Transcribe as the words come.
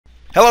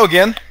Hello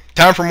again.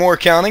 Time for more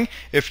accounting.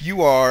 If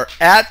you are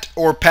at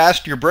or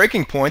past your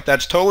breaking point,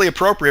 that's totally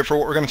appropriate for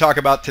what we're going to talk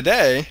about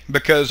today,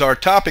 because our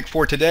topic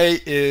for today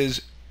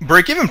is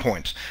break-even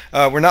points.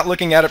 We're not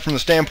looking at it from the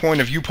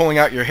standpoint of you pulling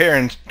out your hair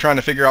and trying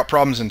to figure out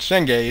problems in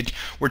Cengage.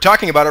 We're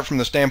talking about it from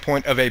the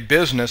standpoint of a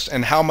business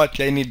and how much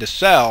they need to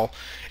sell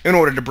in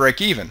order to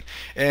break even.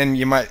 And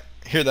you might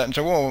hear that and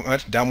say, well,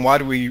 that's dumb. Why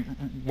do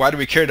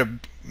we care to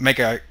make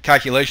a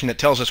calculation that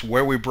tells us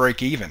where we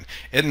break even?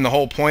 Isn't the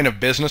whole point of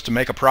business to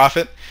make a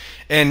profit?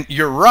 And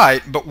you're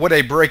right, but what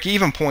a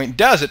break-even point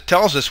does, it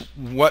tells us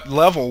what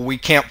level we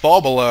can't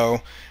fall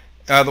below,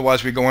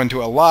 otherwise we go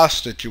into a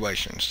loss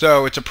situation.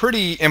 So it's a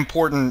pretty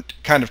important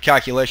kind of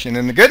calculation,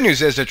 and the good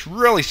news is it's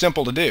really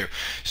simple to do.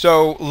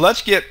 So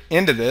let's get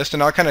into this,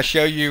 and I'll kind of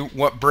show you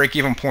what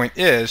break-even point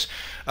is.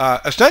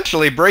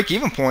 Essentially,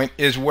 break-even point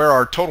is where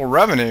our total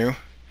revenue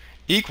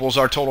equals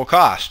our total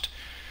cost.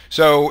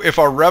 So if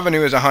our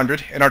revenue is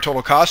 100 and our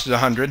total cost is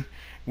 100,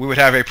 we would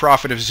have a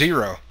profit of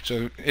 0.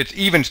 So it's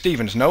even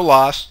Stevens, no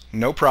loss,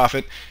 no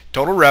profit,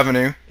 total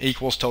revenue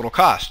equals total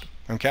cost.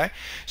 Okay?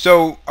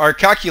 So our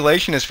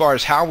calculation as far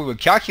as how we would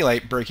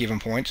calculate break-even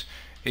points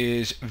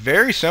is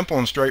very simple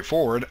and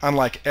straightforward,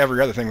 unlike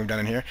every other thing we've done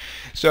in here.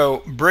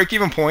 So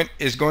break-even point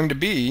is going to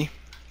be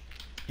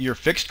your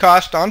fixed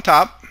cost on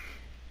top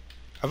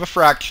of a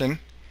fraction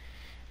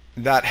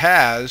that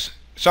has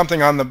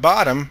something on the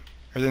bottom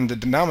or in the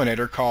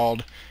denominator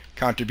called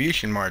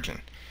contribution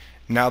margin.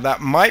 Now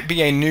that might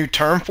be a new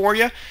term for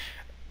you.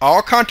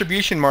 All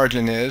contribution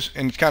margin is,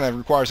 and it kind of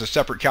requires a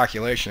separate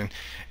calculation.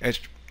 It's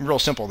real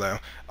simple though.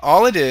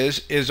 All it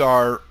is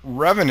our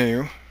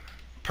revenue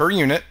per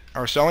unit,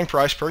 our selling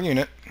price per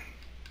unit,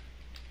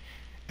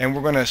 and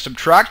we're going to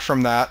subtract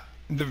from that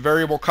the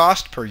variable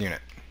cost per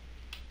unit.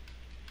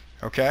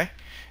 Okay?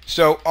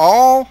 So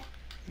all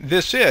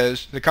this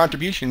is, the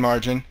contribution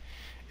margin,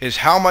 is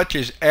how much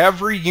is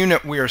every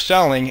unit we are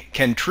selling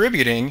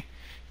contributing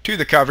to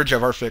the coverage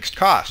of our fixed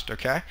cost.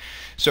 Okay,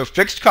 so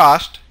fixed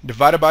cost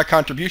divided by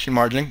contribution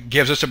margin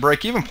gives us a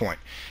break-even point,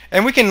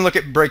 and we can look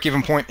at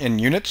break-even point in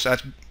units,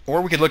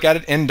 or we could look at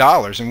it in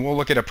dollars, and we'll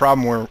look at a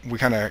problem where we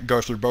kind of go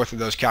through both of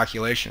those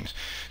calculations.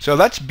 So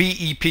that's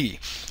BEP.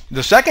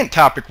 The second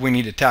topic we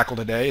need to tackle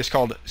today is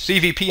called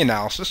CVP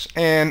analysis,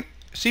 and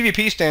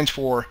CVP stands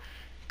for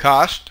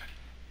cost,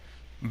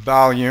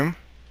 volume,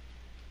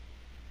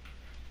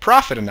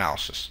 profit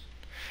analysis.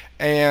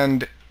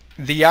 And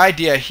the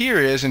idea here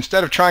is,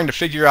 instead of trying to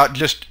figure out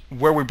just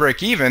where we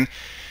break even,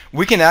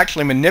 we can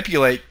actually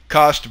manipulate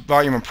cost,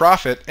 volume, and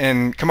profit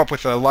and come up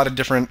with a lot of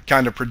different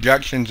kind of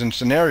projections and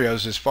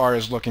scenarios as far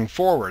as looking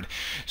forward.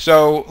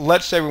 So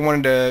let's say we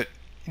wanted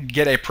to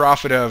get a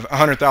profit of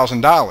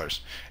 $100,000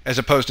 as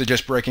opposed to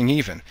just breaking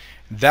even.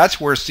 That's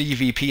where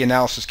CVP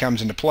analysis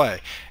comes into play.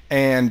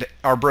 And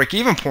our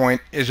break-even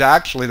point is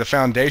actually the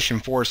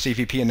foundation for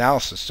CVP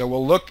analysis. So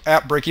we'll look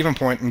at break-even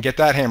point and get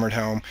that hammered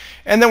home,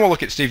 and then we'll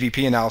look at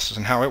CVP analysis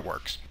and how it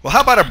works. Well,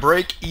 how about a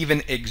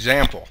break-even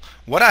example?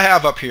 What I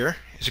have up here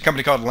is a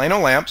company called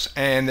Lano Lamps,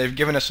 and they've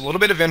given us a little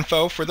bit of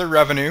info for their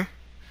revenue.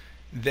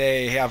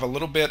 They have a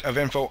little bit of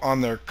info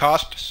on their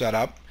cost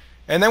setup,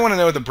 and they want to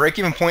know the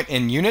break-even point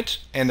in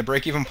units and the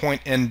break-even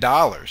point in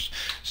dollars.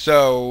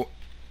 So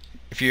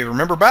if you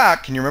remember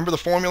back, can you remember the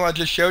formula I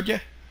just showed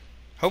you?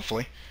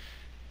 Hopefully.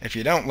 If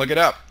you don't, look it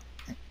up.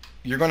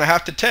 You're going to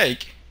have to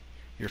take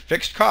your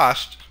fixed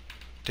cost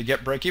to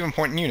get break-even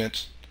point in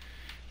units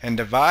and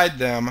divide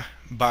them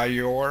by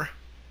your,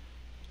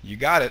 you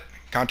got it,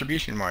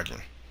 contribution margin.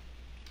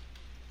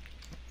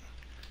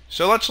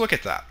 So let's look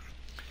at that.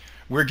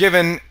 We're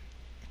given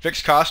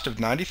fixed cost of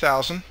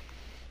 $90,000.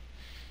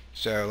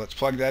 So let's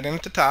plug that in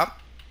at the top.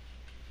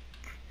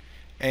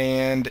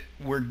 And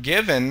we're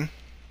given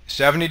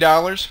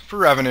 $70 for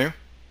revenue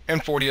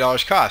and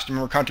 $40 cost.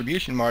 Remember,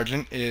 contribution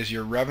margin is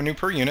your revenue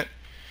per unit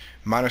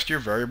minus your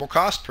variable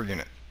cost per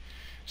unit.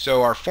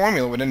 So our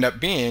formula would end up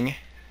being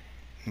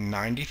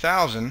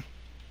 90,000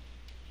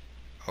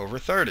 over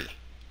 30.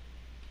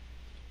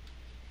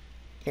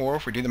 Or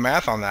if we do the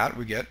math on that,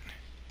 we get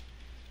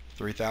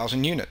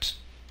 3,000 units.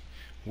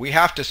 We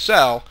have to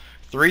sell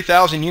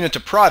 3,000 units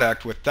of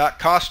product with that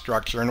cost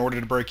structure in order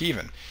to break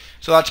even.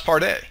 So that's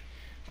part A.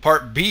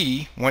 Part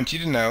B wants you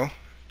to know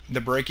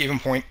the break-even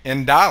point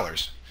in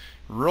dollars.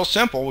 Real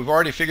simple. We've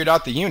already figured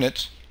out the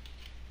units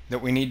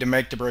that we need to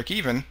make to break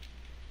even.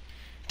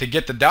 To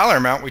get the dollar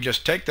amount, we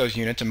just take those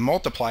units and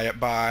multiply it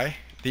by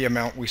the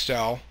amount we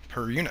sell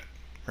per unit,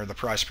 or the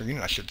price per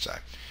unit, I should say.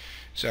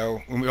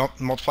 So when we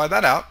multiply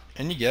that out,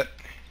 and you get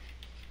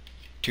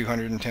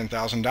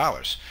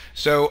 $210,000.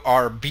 So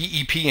our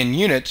BEP in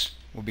units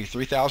will be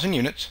 3,000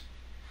 units.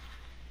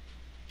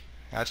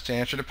 That's the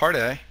answer to part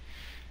A.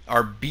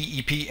 Our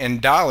BEP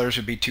in dollars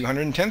would be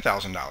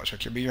 $210,000,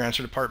 which would be your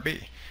answer to part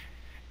B.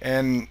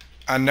 And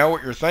I know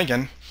what you're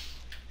thinking.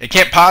 It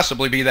can't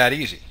possibly be that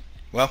easy.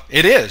 Well,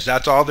 it is.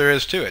 That's all there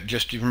is to it.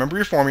 Just remember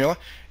your formula,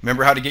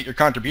 remember how to get your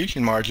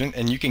contribution margin,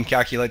 and you can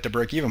calculate the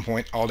break-even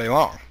point all day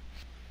long.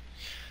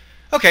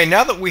 Okay,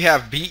 now that we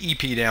have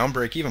BEP down,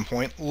 break-even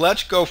point,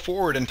 let's go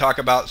forward and talk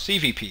about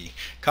CVP,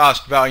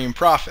 cost, volume,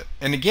 profit.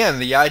 And again,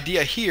 the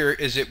idea here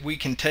is that we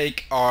can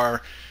take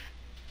our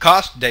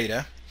cost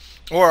data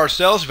or our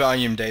sales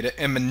volume data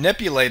and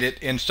manipulate it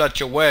in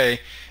such a way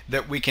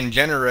that we can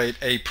generate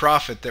a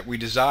profit that we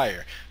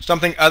desire,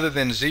 something other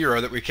than zero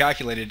that we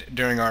calculated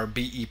during our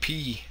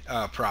BEP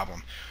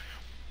problem.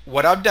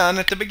 What I've done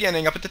at the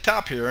beginning, up at the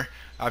top here,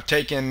 I've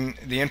taken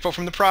the info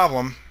from the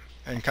problem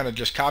and kind of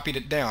just copied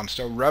it down.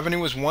 So revenue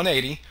was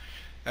 180.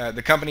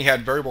 The company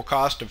had variable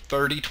cost of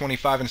 30,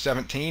 25, and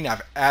 17.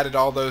 I've added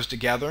all those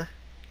together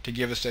to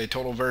give us a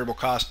total variable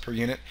cost per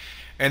unit.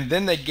 And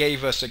then they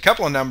gave us a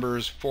couple of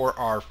numbers for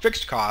our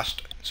fixed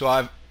cost. So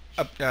I've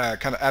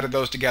kind of added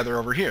those together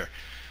over here.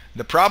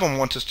 The problem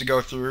wants us to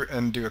go through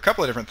and do a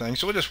couple of different things.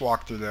 So we'll just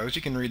walk through those.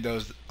 You can read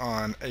those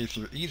on A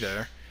through E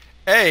there.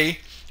 A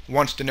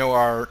wants to know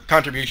our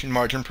contribution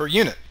margin per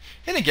unit.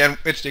 And again,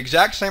 it's the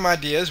exact same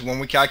idea as when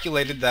we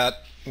calculated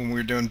that when we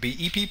were doing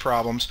BEP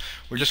problems.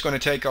 We're just going to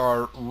take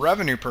our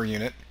revenue per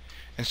unit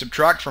and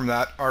subtract from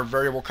that our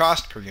variable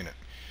cost per unit.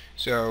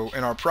 So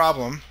in our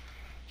problem,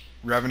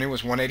 revenue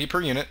was 180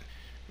 per unit,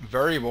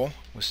 variable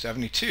was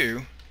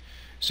 72,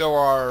 so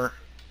our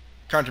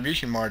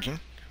contribution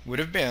margin would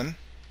have been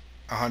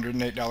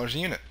 $108 a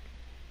unit.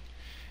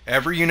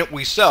 Every unit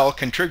we sell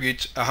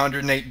contributes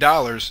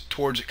 $108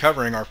 towards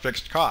covering our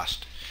fixed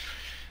cost.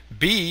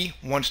 B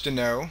wants to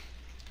know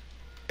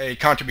a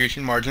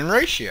contribution margin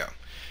ratio.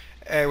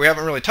 We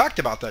haven't really talked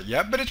about that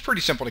yet, but it's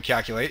pretty simple to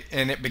calculate,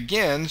 and it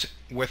begins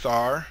with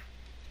our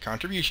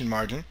contribution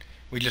margin.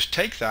 We just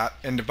take that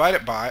and divide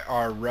it by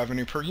our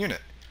revenue per unit.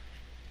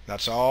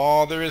 That's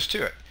all there is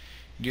to it.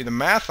 You do the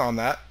math on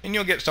that and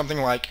you'll get something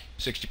like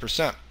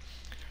 60%.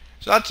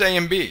 So that's A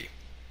and B.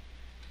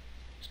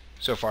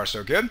 So far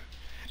so good.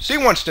 C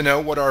wants to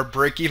know what our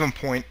break-even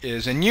point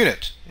is in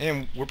units,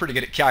 and we're pretty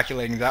good at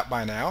calculating that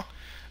by now.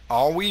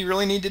 All we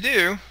really need to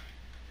do,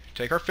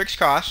 take our fixed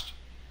cost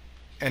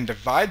and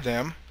divide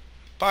them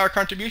by our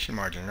contribution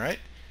margin, right?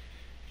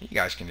 You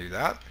guys can do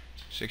that.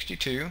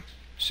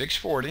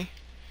 62,640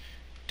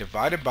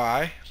 divided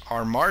by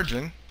our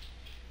margin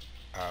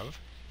of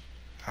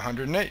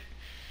 108.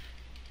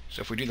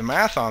 So if we do the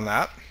math on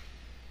that,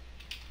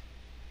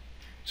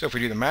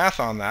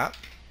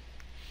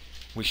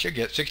 we should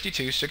get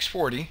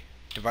 62,640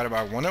 divided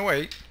by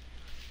 108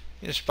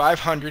 is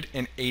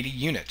 580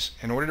 units.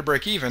 In order to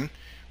break even,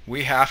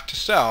 we have to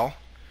sell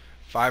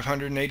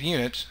 580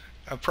 units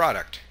of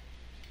product.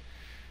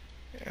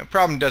 The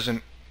problem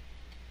doesn't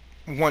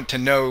want to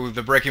know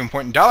the break-even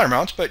point in dollar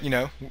amounts, but you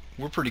know,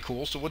 we're pretty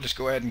cool, so we'll just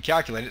go ahead and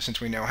calculate it since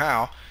we know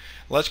how.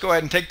 Let's go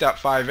ahead and take that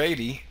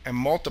 580 and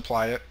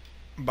multiply it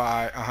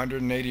by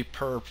 180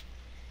 per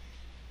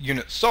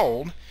unit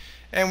sold,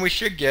 and we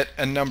should get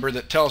a number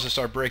that tells us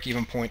our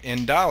break-even point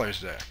in dollars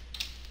there.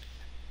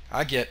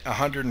 I get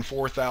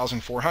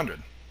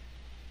 104,400.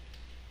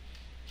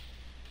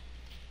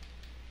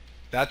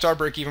 That's our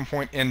break-even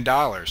point in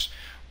dollars.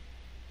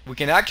 We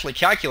can actually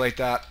calculate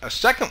that a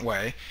second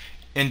way.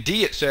 In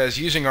D it says,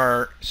 using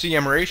our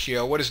CM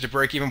ratio, what is the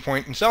break-even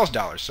point in sales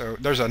dollars? So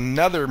there's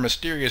another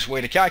mysterious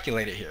way to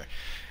calculate it here.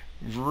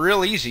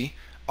 Real easy.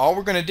 All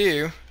we're going to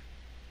do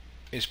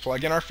is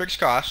plug in our fixed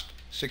cost,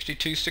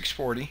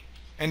 62,640,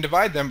 and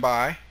divide them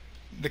by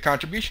the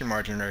contribution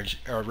margin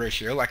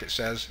ratio, like it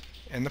says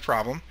in the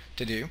problem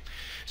to do.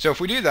 So if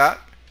we do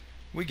that,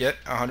 we get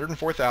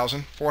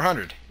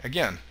 104,400.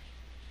 Again,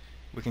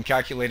 we can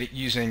calculate it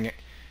using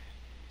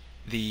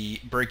the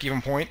break-even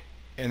point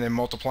and then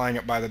multiplying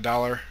it by the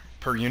dollar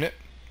per unit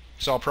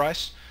sell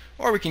price,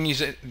 or we can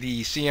use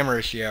the CM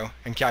ratio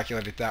and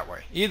calculate it that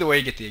way. Either way,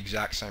 you get the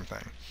exact same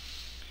thing.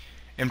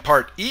 In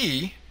part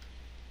E,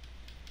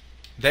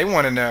 they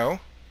want to know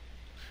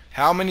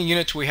how many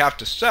units we have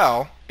to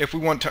sell if we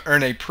want to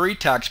earn a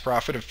pre-tax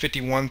profit of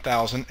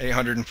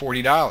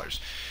 $51,840.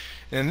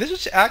 And this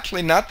is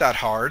actually not that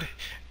hard.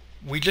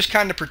 We just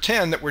kind of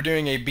pretend that we're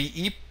doing a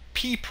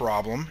BEP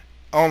problem,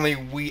 only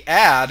we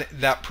add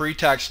that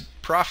pre-tax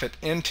profit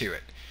into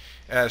it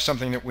as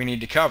something that we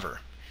need to cover.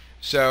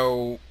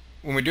 So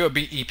when we do a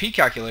BEP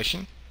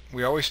calculation,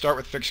 we always start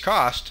with fixed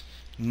cost.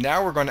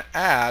 Now we're going to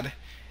add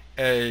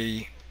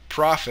a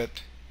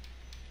profit,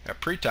 a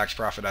pre-tax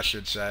profit I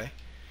should say,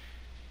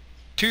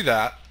 to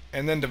that,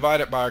 and then divide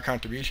it by our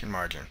contribution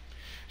margin.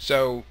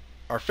 So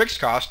our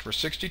fixed cost for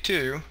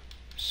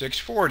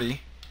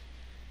 62,640,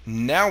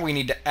 now we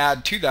need to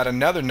add to that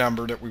another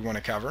number that we want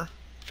to cover,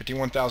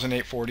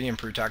 51,840 in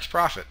pre-tax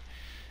profit.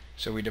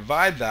 So we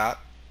divide that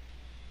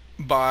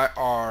by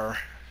our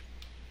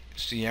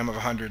CM of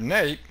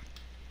 108,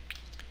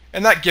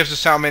 and that gives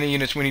us how many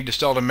units we need to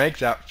sell to make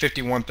that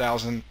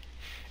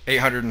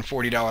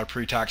 $51,840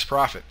 pre-tax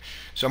profit.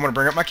 So I'm going to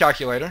bring up my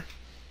calculator.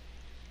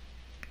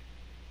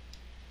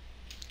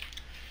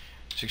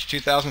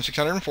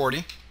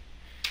 62,640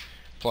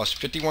 plus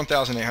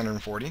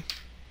 51,840,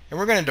 and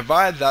we're going to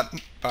divide that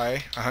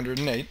by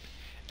 108,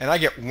 and I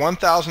get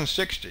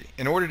 1,060.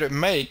 In order to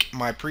make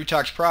my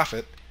pre-tax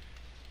profit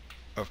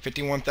of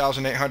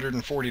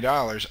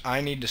 $51,840,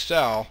 I need to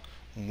sell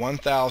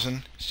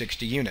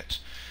 1,060 units.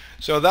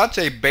 So that's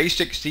a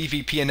basic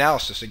CVP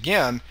analysis.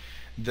 Again,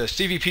 the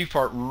CVP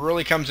part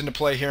really comes into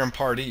play here in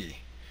Part E,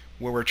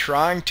 where we're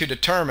trying to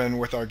determine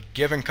with our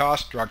given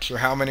cost structure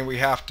how many we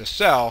have to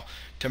sell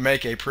to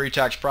make a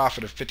pre-tax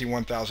profit of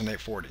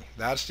 $51,840.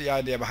 That's the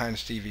idea behind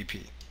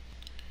CVP.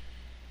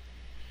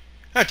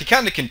 Now, to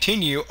kind of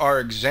continue our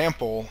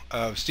example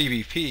of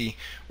CVP,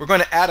 we're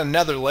going to add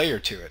another layer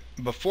to it.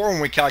 Before,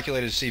 when we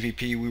calculated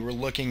CVP, we were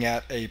looking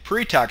at a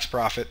pre-tax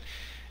profit,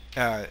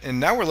 and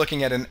now we're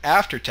looking at an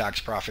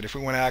after-tax profit if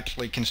we want to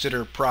actually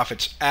consider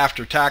profits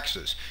after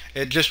taxes.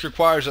 It just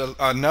requires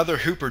another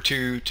hoop or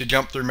two to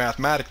jump through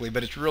mathematically,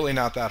 but it's really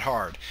not that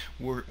hard.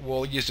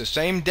 We'll use the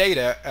same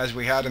data as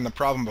we had in the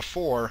problem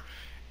before,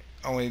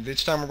 only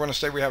this time we're going to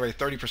say we have a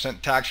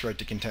 30% tax rate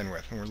to contend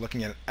with, and we're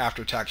looking at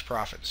after-tax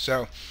profits.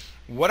 So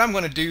what I'm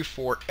going to do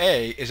for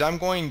A is I'm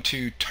going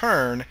to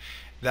turn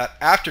that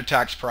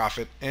after-tax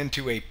profit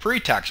into a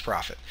pre-tax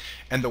profit.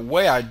 And the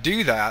way I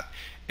do that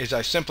is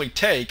I simply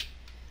take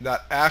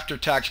that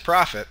after-tax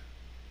profit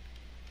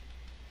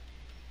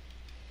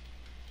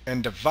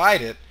and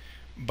divide it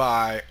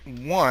by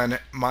 1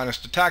 minus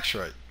the tax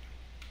rate.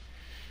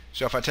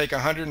 So if I take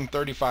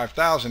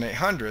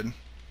 135,800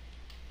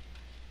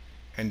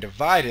 and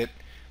divide it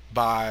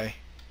by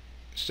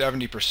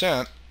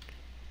 70%,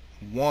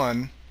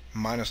 1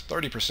 minus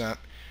 30%,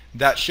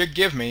 that should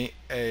give me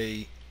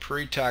a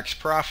pre-tax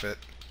profit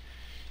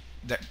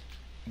that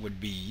would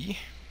be,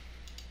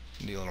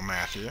 do a little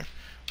math here,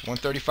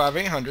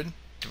 135,800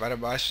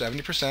 divided by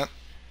 70%,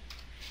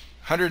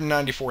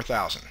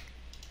 194,000.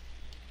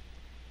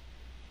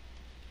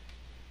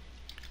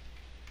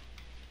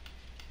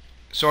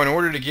 So in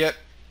order to get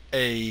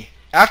a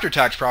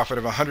after-tax profit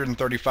of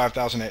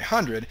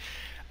 135,800,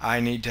 I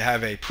need to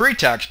have a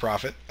pre-tax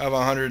profit of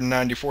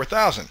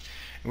 194,000.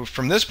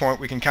 From this point,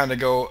 we can kind of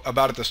go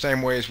about it the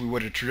same way as we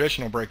would a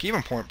traditional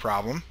break-even point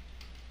problem.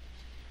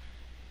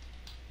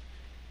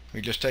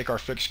 We just take our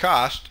fixed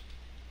cost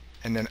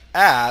and then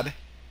add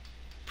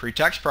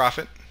pre-tax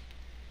profit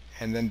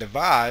and then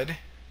divide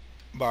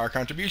by our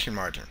contribution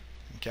margin.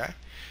 Okay?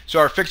 So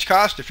our fixed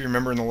cost, if you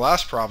remember in the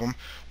last problem,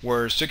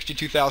 were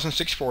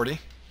 $62,640.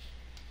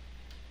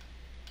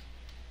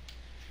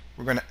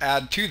 We're going to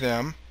add to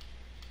them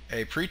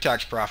a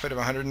pre-tax profit of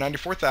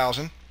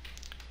 $194,000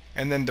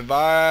 and then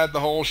divide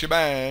the whole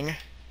shebang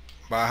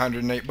by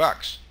 108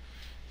 bucks,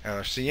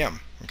 or CM.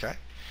 Okay?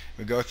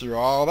 We go through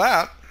all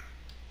that,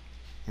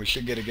 we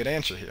should get a good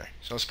answer here.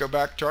 So let's go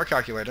back to our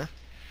calculator.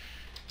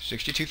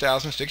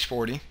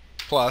 62,640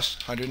 plus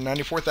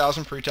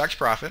 194,000 pre-tax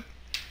profit.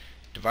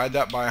 Divide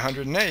that by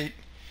 108,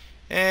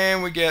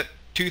 and we get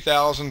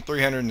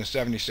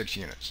 2,376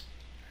 units.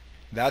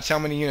 That's how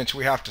many units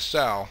we have to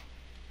sell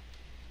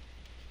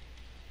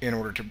in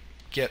order to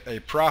get a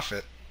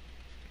profit,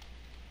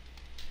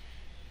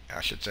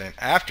 I should say an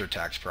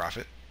after-tax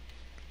profit,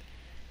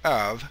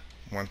 of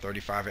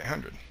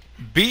 135,800.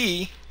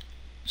 B,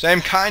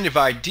 same kind of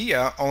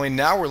idea, only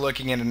now we're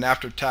looking at an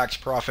after-tax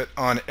profit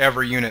on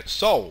every unit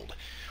sold.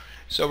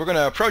 So we're going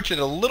to approach it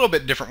a little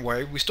bit different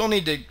way. We still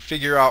need to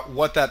figure out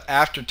what that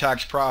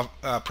after-tax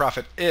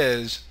profit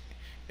is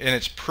in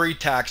its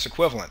pre-tax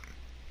equivalent.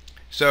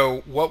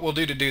 So what we'll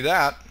do to do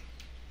that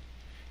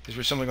is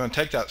we're simply going to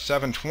take that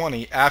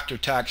 720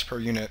 after-tax per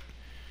unit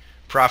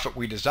profit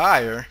we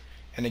desire,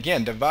 and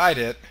again divide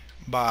it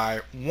by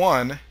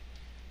 1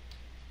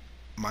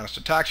 minus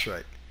the tax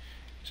rate.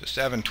 So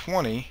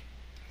 720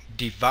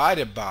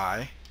 divided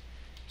by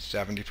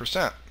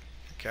 70%.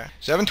 Okay,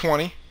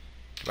 720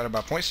 divided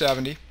by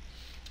 0.70,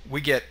 we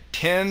get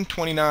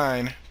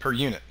 1029 per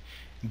unit.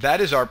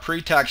 That is our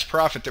pre-tax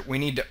profit that we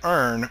need to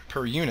earn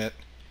per unit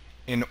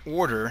in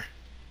order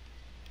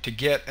to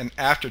get an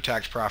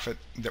after-tax profit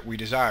that we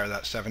desire,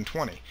 that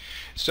 720.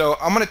 So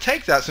I'm going to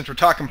take that, since we're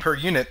talking per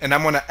unit, and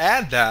I'm going to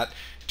add that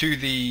to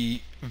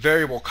the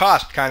variable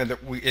cost kind of that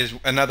is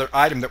another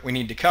item that we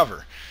need to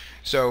cover.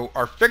 So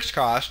our fixed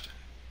cost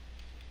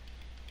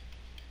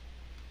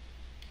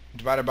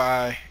divided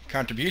by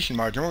contribution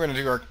margin, we're going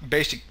to do our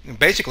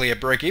basically a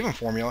break-even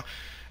formula.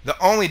 The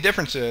only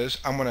difference is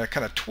I'm going to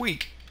kind of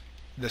tweak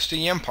the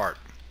CM part.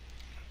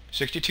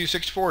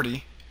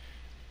 62,640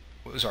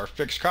 was our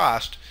fixed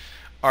cost.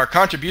 Our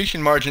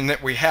contribution margin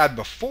that we had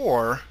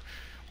before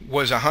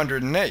was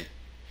 108.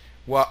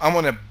 Well, I'm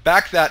going to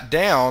back that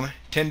down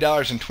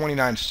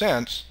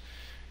 $10.29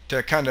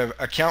 to kind of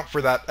account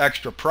for that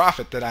extra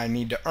profit that I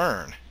need to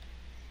earn.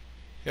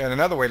 And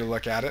another way to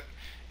look at it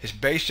is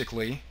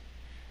basically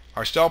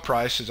our sell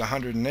price is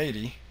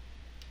 180.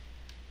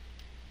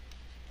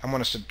 I'm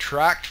going to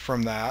subtract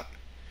from that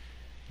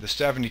the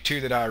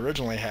 72 that I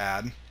originally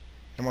had.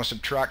 I'm going to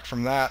subtract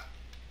from that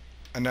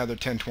another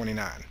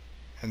 1029,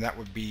 and that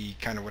would be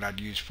kind of what I'd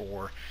use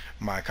for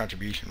my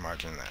contribution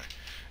margin there.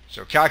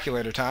 So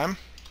calculator time,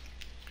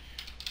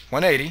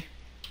 180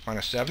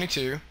 minus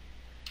 72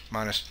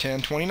 minus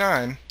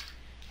 1029,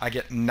 I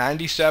get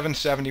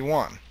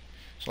 97.71.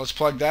 So let's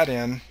plug that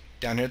in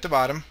down here at the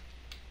bottom.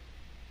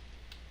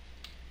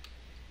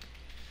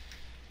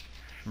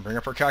 Bring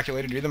up our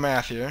calculator, do the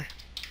math here.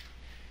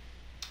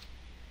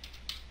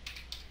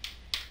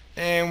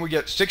 and we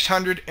get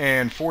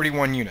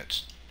 641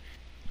 units.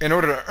 In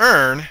order to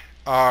earn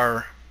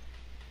our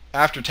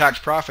after-tax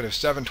profit of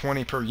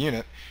 $7.20 per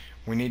unit,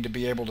 we need to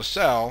be able to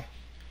sell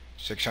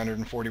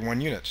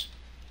 641 units.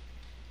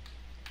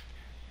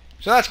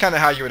 So that's kind of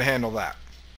how you would handle that.